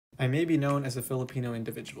I may be known as a Filipino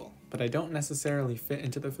individual, but I don't necessarily fit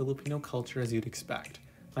into the Filipino culture as you'd expect.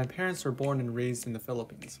 My parents were born and raised in the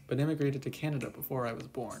Philippines, but immigrated to Canada before I was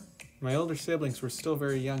born. My older siblings were still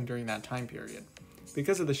very young during that time period.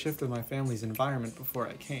 Because of the shift of my family's environment before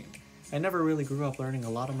I came, I never really grew up learning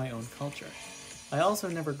a lot of my own culture. I also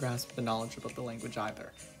never grasped the knowledge about the language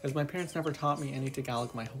either, as my parents never taught me any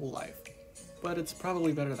Tagalog my whole life. But it's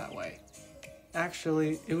probably better that way.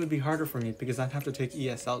 Actually, it would be harder for me because I'd have to take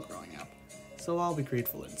ESL growing up, so I'll be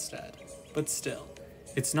grateful instead. But still,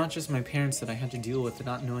 it's not just my parents that I had to deal with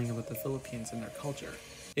not knowing about the Philippines and their culture.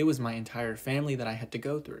 It was my entire family that I had to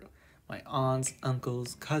go through. My aunts,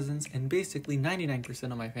 uncles, cousins, and basically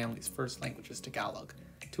 99% of my family's first language is Tagalog,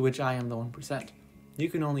 to which I am the 1%. You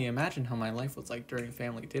can only imagine how my life was like during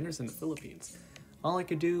family dinners in the Philippines. All I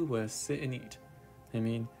could do was sit and eat.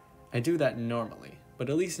 I do that normally, but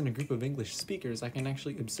at least in a group of English speakers I can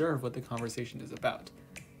actually observe what the conversation is about.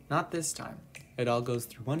 Not this time. It all goes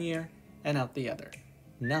through one ear and out the other.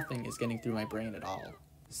 Nothing is getting through my brain at all.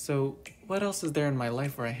 So, what else is there in my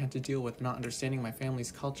life where I had to deal with not understanding my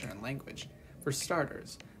family's culture and language? For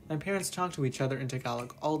starters, my parents talk to each other in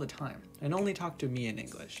Tagalog all the time, and only talk to me in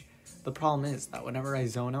English. The problem is that whenever I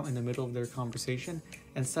zone out in the middle of their conversation,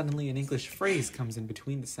 and suddenly an English phrase comes in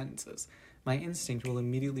between the sentences, my instinct will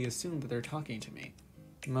immediately assume that they're talking to me.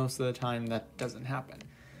 Most of the time, that doesn't happen.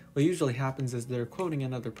 What usually happens is they're quoting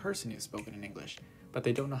another person who's spoken in English, but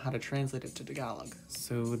they don't know how to translate it to Tagalog,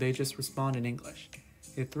 so they just respond in English.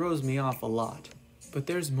 It throws me off a lot. But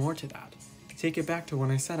there's more to that. Take it back to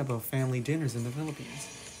when I said about family dinners in the Philippines.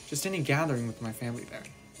 Just any gathering with my family there.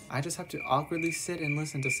 I just have to awkwardly sit and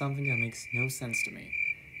listen to something that makes no sense to me.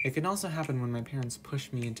 It can also happen when my parents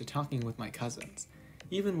push me into talking with my cousins.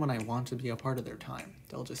 Even when I want to be a part of their time,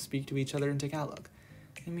 they'll just speak to each other in Tagalog.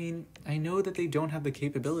 I know that they don't have the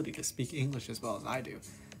capability to speak English as well as I do,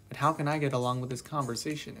 but how can I get along with this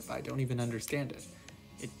conversation if I don't even understand it?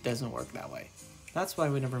 It doesn't work that way. That's why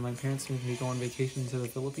whenever my parents make me go on vacation to the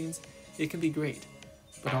Philippines, it can be great,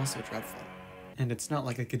 but also dreadful. And it's not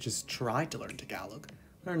like I could just try to learn Tagalog.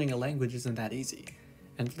 Learning a language isn't that easy.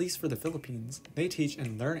 And at least for the Philippines, they teach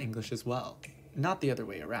and learn English as well, not the other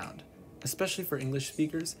way around. Especially for English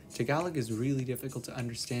speakers, Tagalog is really difficult to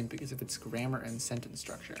understand because of its grammar and sentence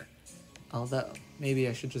structure. Although, maybe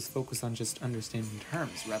I should just focus on just understanding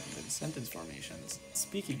terms rather than sentence formations.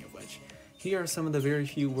 Speaking of which, here are some of the very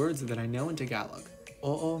few words that I know in Tagalog.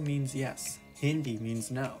 Oo means yes, hindi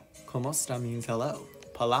means no, kumusta means hello,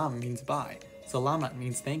 palam means bye, salamat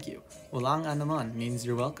means thank you, walang anuman means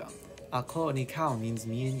you're welcome, ako and ikaw means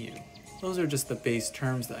me and you. Those are just the base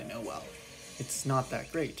terms that I know well. It's not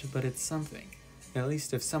that great, but it's something. At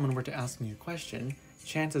least if someone were to ask me a question,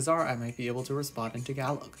 chances are I might be able to respond in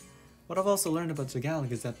Tagalog. What I've also learned about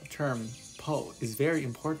Tagalog is that the term po is very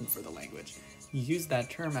important for the language. You use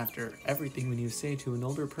that term after everything when you say to an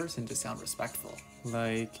older person to sound respectful.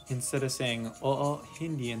 Like, instead of saying oo,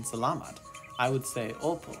 hindi, and salamat, I would say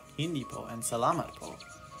opo, hindi po, and salamat po.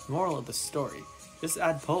 Moral of the story, just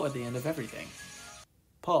add po at the end of everything.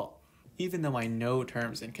 Po. Even though I know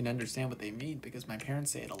terms and can understand what they mean because my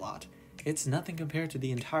parents say it a lot, it's nothing compared to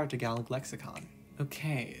the entire Tagalog lexicon.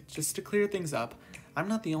 Okay, just to clear things up, I'm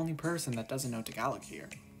not the only person that doesn't know Tagalog here.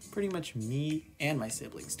 Pretty much me and my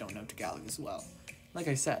siblings don't know Tagalog as well. Like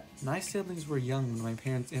I said, my siblings were young when my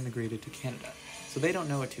parents immigrated to Canada, so they don't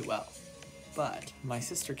know it too well. But my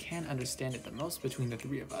sister can understand it the most between the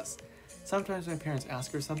three of us. Sometimes my parents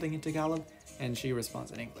ask her something in Tagalog, and she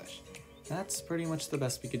responds in English. That's pretty much the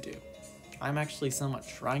best we could do. I'm actually somewhat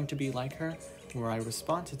trying to be like her, where I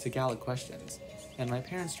respond to Tagalog questions, and my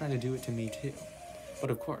parents try to do it to me too. But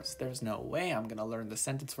of course, there's no way I'm gonna learn the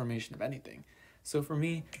sentence formation of anything. So for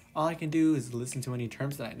me, all I can do is listen to any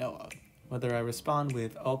terms that I know of, whether I respond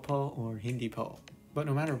with opo or hindi po. But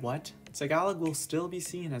no matter what, Tagalog will still be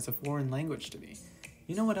seen as a foreign language to me.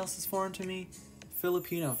 You know what else is foreign to me?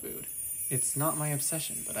 Filipino food. It's not my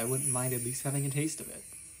obsession, but I wouldn't mind at least having a taste of it.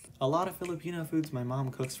 A lot of Filipino foods my mom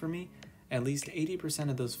cooks for me, at least 80%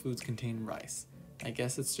 of those foods contain rice. I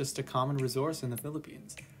guess it's just a common resource in the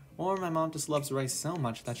Philippines. Or my mom just loves rice so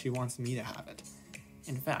much that she wants me to have it.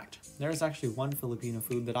 In fact, there is actually one Filipino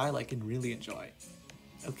food that I like and really enjoy.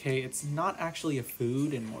 Okay, it's not actually a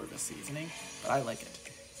food and more of a seasoning, but I like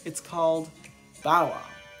it. It's called bawang.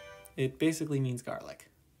 It basically means garlic.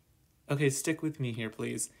 Okay, stick with me here,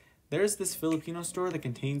 please. There's this Filipino store that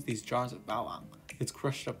contains these jars of bawang. It's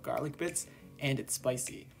crushed up garlic bits, and it's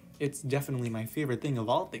spicy. It's definitely my favorite thing of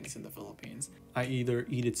all things in the Philippines. I either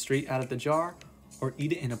eat it straight out of the jar, or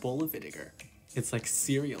eat it in a bowl of vinegar. It's like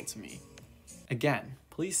cereal to me. Again,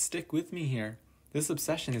 please stick with me here. This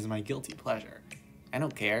obsession is my guilty pleasure. I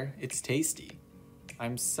don't care, it's tasty.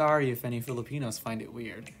 I'm sorry if any Filipinos find it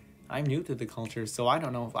weird. I'm new to the culture, so I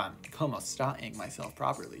don't know if I'm kumustaing myself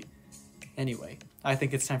properly. Anyway, I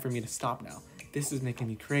think it's time for me to stop now. This is making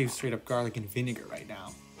me crave straight up garlic and vinegar right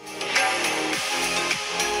now.